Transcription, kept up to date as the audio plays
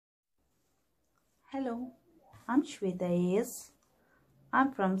Hello, I'm Shwetha. Yes,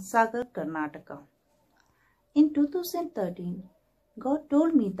 I'm from Sagar, Karnataka. In 2013, God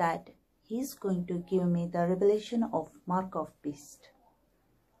told me that He's going to give me the revelation of Mark of Beast.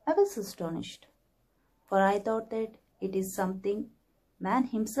 I was astonished, for I thought that it is something man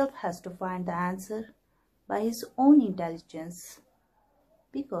himself has to find the answer by his own intelligence,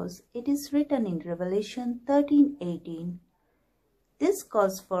 because it is written in Revelation 13:18. This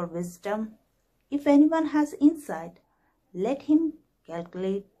calls for wisdom. If anyone has insight, let him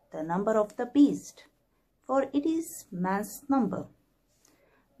calculate the number of the beast, for it is man's number.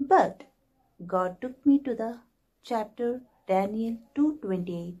 But God took me to the chapter Daniel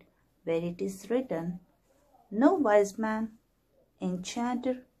 2:28, where it is written, "No wise man,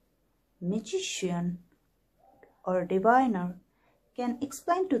 enchanter, magician, or diviner can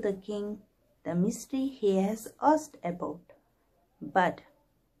explain to the king the mystery he has asked about. But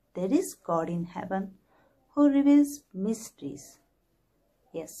there is God in heaven who reveals mysteries."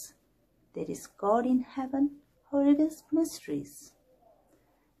 Yes, there is God in heaven who reveals mysteries.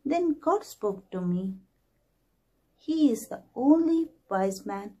 Then God spoke to me. He is the only wise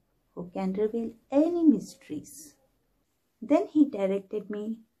man who can reveal any mysteries. Then He directed me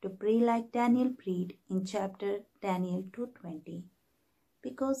to pray like Daniel prayed in chapter Daniel 2:20,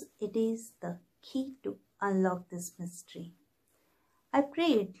 because it is the key to unlock this mystery. I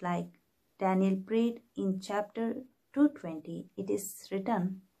prayed like Daniel prayed in chapter 2:20. It is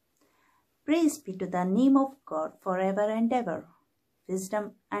written, "Praise be to the name of God forever and ever. Wisdom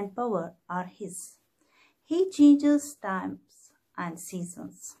and power are His. He changes times and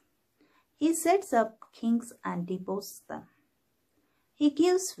seasons. He sets up kings and deposes them. He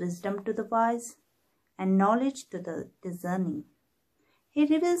gives wisdom to the wise and knowledge to the discerning. He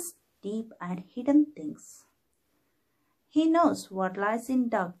reveals deep and hidden things. He knows what lies in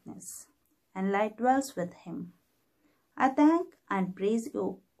darkness, and light dwells with Him. I thank and praise You,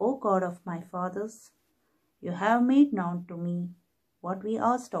 O God of my fathers. You have made known to me what we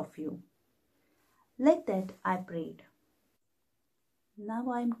asked of You." Like that I prayed. Now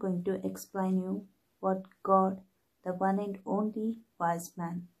I am going to explain you what God, the one and only wise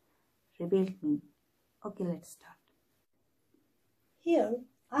man, revealed me. Okay, let's start. Here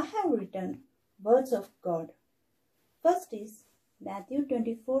I have written words of God. First is Matthew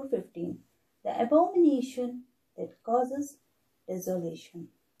 24:15, the abomination that causes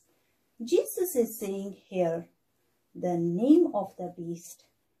desolation. Jesus is saying here, the name of the beast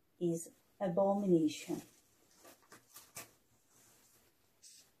is abomination.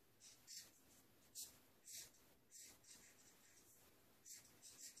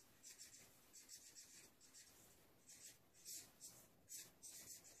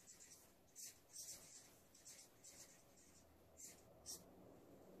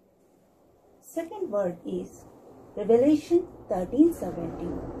 Second word is Revelation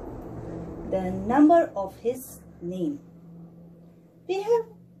 13:17, the number of His name. We have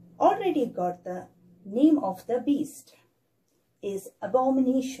already got the name of the beast is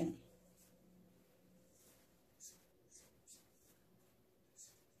abomination.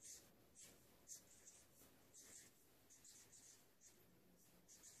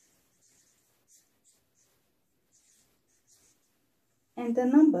 And the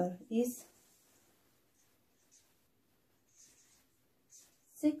number is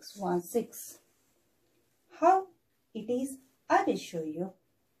 616. How it is, I will show you.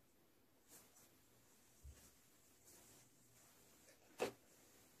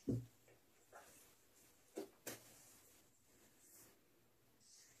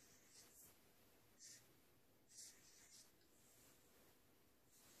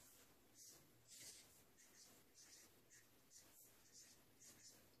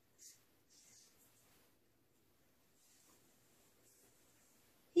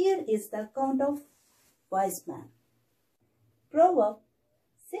 Here is the count of wise man. Proverbs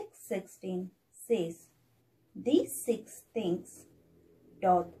 6:16 says, "These 6 things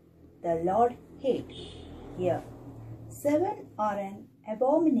doth the Lord hate. Here 7 are an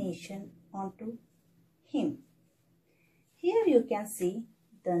abomination unto Him." Here you can see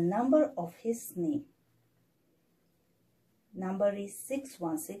the number of His name. Number is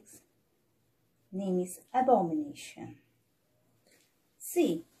 616. Name is abomination.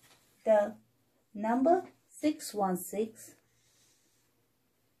 See, the number 616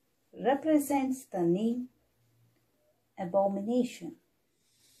 represents the name abomination.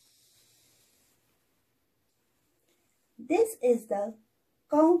 This is the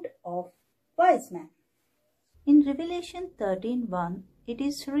count of wise man. In Revelation 13:1, it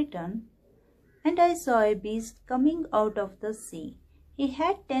is written, "And I saw a beast coming out of the sea. He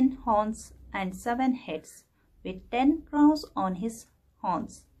had 10 horns and 7 heads, with 10 crowns on his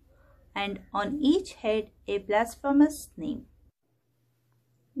horns, and on each head a blasphemous name.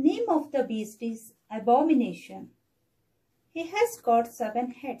 Name of the beast is Abomination. He has got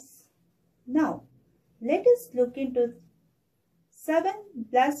 7 heads. Now, let us look into 7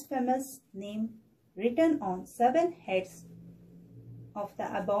 blasphemous names written on 7 heads of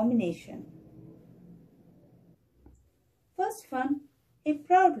the abomination. First one, a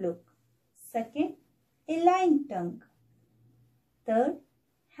proud look. Second, a lying tongue. Third,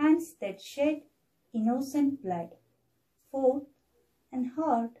 hands that shed innocent blood. Fourth, an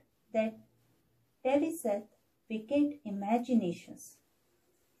heart that deviseth wicked imaginations.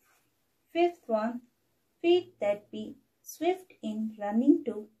 Fifth one, feet that be swift in running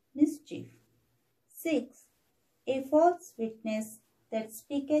to mischief. Sixth, a false witness that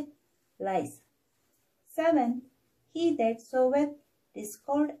speaketh lies. Seventh, he that soweth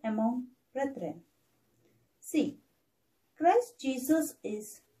discord among brethren. See, Christ Jesus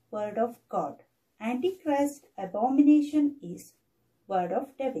is word of God. Antichrist, abomination, is word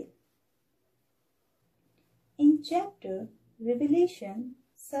of devil. In chapter Revelation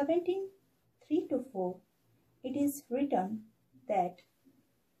 17:3-4, it is written that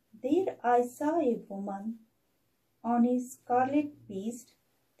there I saw a woman on a scarlet beast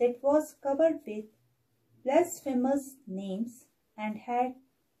that was covered with blasphemous names and had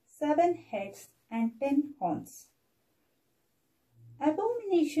 7 heads and 10 horns.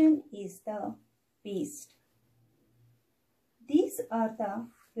 Abomination is the beast. These are the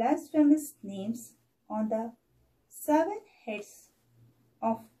blasphemous names on the 7 heads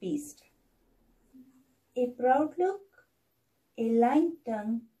of beast. A proud look, a lying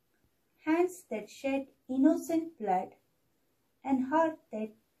tongue, hands that shed innocent blood, and heart that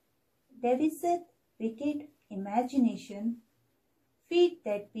deviseth wicked imagination, feet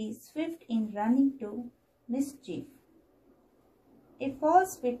that be swift in running to mischief, a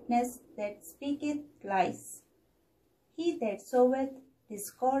false witness that speaketh lies, he that soweth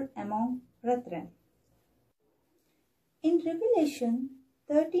discord among brethren. In Revelation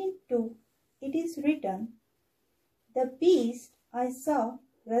 13:2, it is written, the beast I saw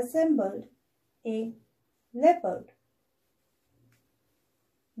resembled a leopard.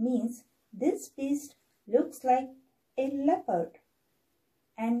 Means this beast looks like a leopard,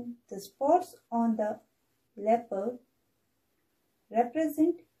 and the spots on the leopard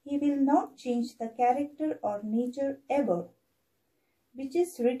represent he will not change the character or nature ever, which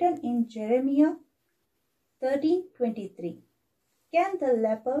is written in Jeremiah 13:23. Can the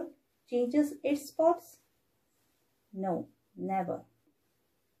leopard changes its spots? No, never.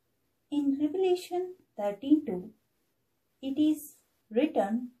 In Revelation 13:2, it is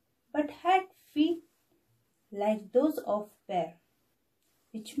written, but had feet like those of bear,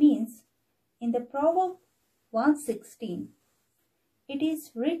 which means in the Proverb 1:16, it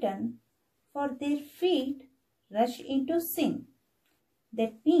is written, for their feet rush into sin.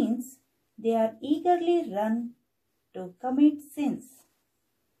 That means they are eagerly run to commit sins.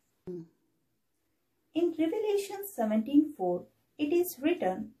 In Revelation 17:4, it is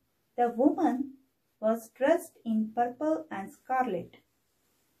written, the woman was dressed in purple and scarlet,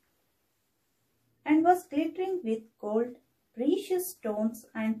 and was glittering with gold, precious stones,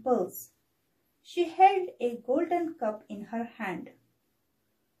 and pearls. She held a golden cup in her hand,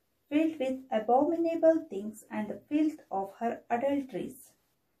 filled with abominable things and the filth of her adulteries.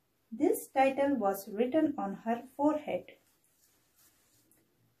 This title was written on her forehead.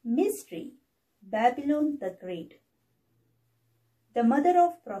 Mystery, Babylon the Great, the mother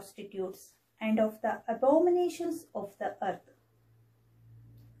of prostitutes and of the abominations of the earth.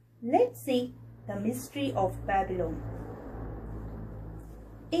 Let's see the mystery of Babylon.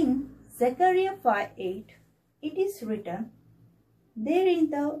 In Zechariah 5:8, it is written, there in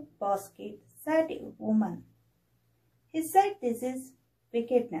the basket sat a woman. He said, this is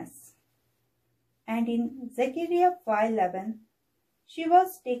wickedness. And in Zechariah 5:11, she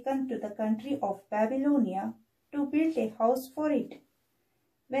was taken to the country of Babylonia to build a house for it.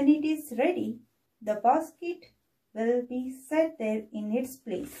 When it is ready, the basket will be set there in its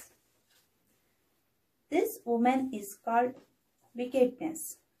place. This woman is called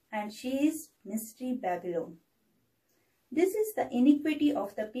wickedness, and she is Mystery Babylon. This is the iniquity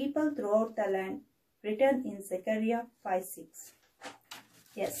of the people throughout the land, written in Zechariah 5:6.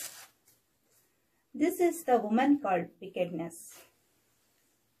 Yes, this is the woman called wickedness.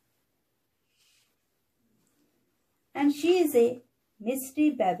 And she is a Mystery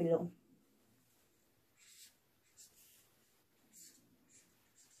Babylon.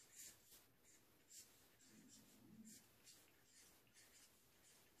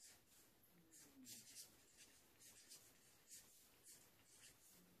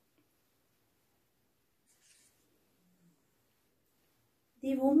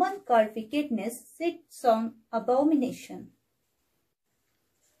 The woman called wickedness sits on abomination.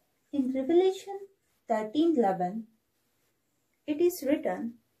 In Revelation 13:11, it is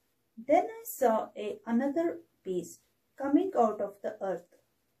written, "Then I saw another beast coming out of the earth.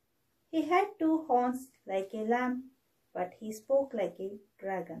 He had 2 horns like a lamb, but he spoke like a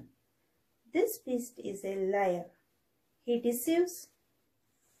dragon. This beast is a liar. He deceives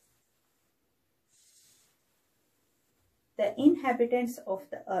the inhabitants of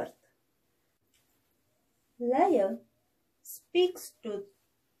the earth." Liar speaks to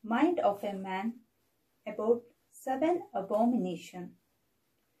mind of a man about 7 abominations.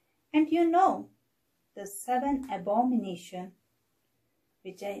 And you know the 7 abominations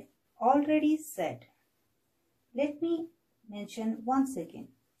which I already said. Let me mention once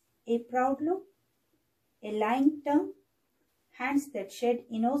again. A proud look, a lying tongue, hands that shed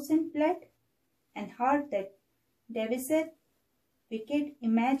innocent blood, and heart that deviseth wicked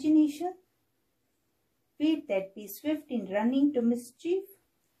imagination, feet that be swift in running to mischief,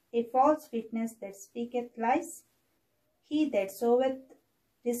 a false witness that speaketh lies, he that soweth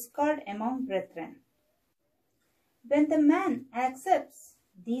discord among brethren. When the man accepts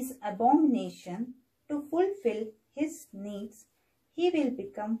these abominations to fulfill his needs, he will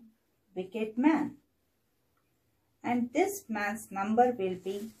become wicked man. And this man's number will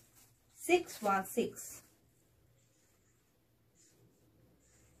be 616.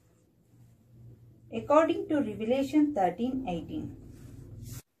 According to Revelation 13:18.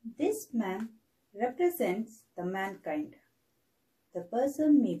 This man represents the mankind. The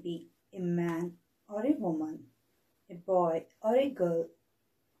person may be a man or a woman, a boy or a girl,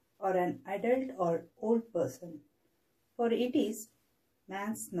 or an adult or old person, for it is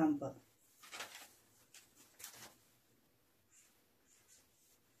man's number.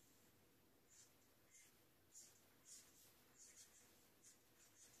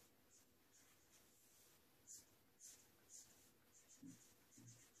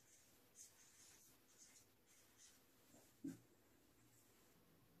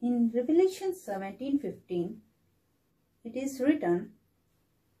 In Revelation 17:15, it is written,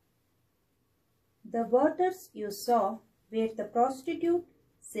 "The waters you saw where the prostitute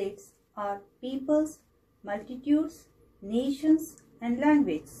sits are peoples, multitudes, nations, and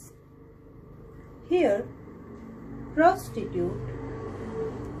languages." Here, prostitute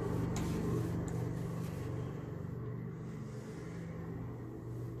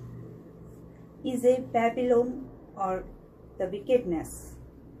is a Babylon or the wickedness,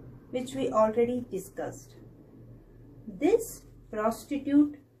 which we already discussed. This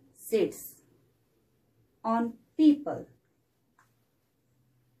prostitute sits on people,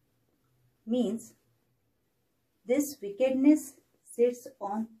 means this wickedness sits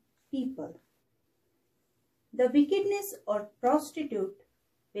on people. The wickedness or prostitute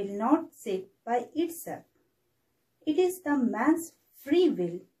will not sit by itself. It is the man's free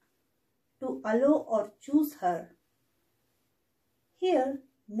will to allow or choose her. Here,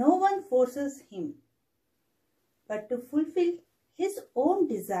 no one forces him, but to fulfill his own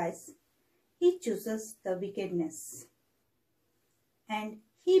desires, he chooses the wickedness, and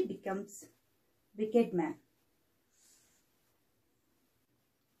he becomes wicked man.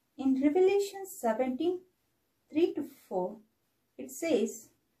 In Revelation 17:3-4, it says,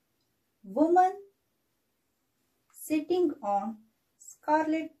 "Woman sitting on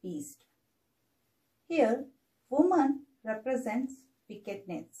scarlet beast." Here, woman represents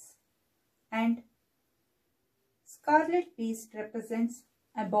wickedness, and scarlet beast represents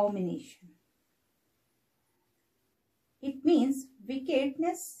abomination. It means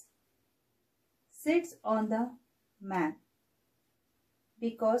wickedness sits on the man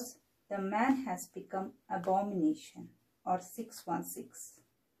because the man has become abomination or 616.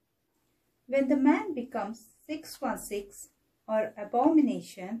 When the man becomes 616 or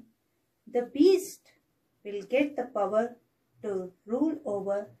abomination, the beast will get the power to rule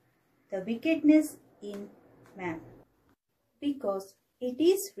over the wickedness in man. Because it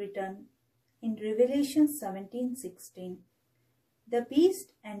is written in Revelation 17:16, "The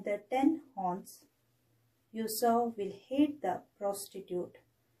beast and the 10 horns you saw will hate the prostitute.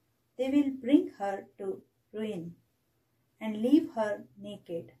 They will bring her to ruin and leave her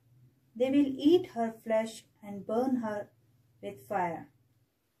naked. They will eat her flesh and burn her with fire."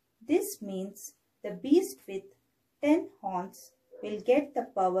 This means the beast with 10 horns will get the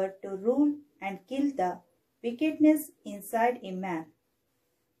power to rule and kill the wickedness inside a man.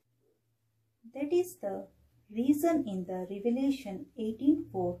 That is the reason in the Revelation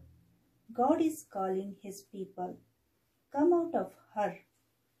 18:4, God is calling his people, "Come out of her,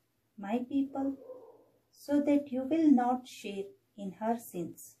 my people, so that you will not share in her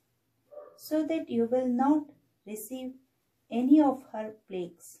sins, so that you will not receive any of her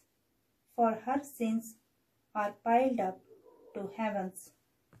plagues, for her sins are piled up to heavens,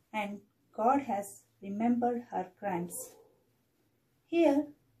 and God has remembered her crimes. Here,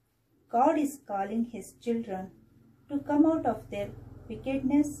 God is calling his children to come out of their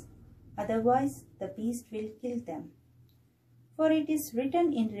wickedness, otherwise the beast will kill them. For it is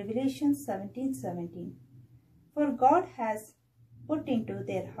written in Revelation 17:17, for God has put into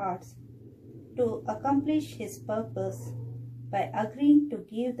their hearts to accomplish his purpose by agreeing to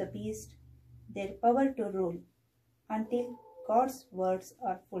give the beast their power to rule until God's words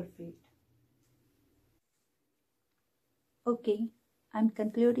are fulfilled. Okay, I'm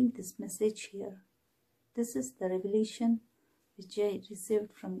concluding this message here. This is the revelation which I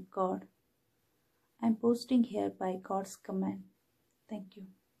received from God. I'm posting here by God's command. Thank you.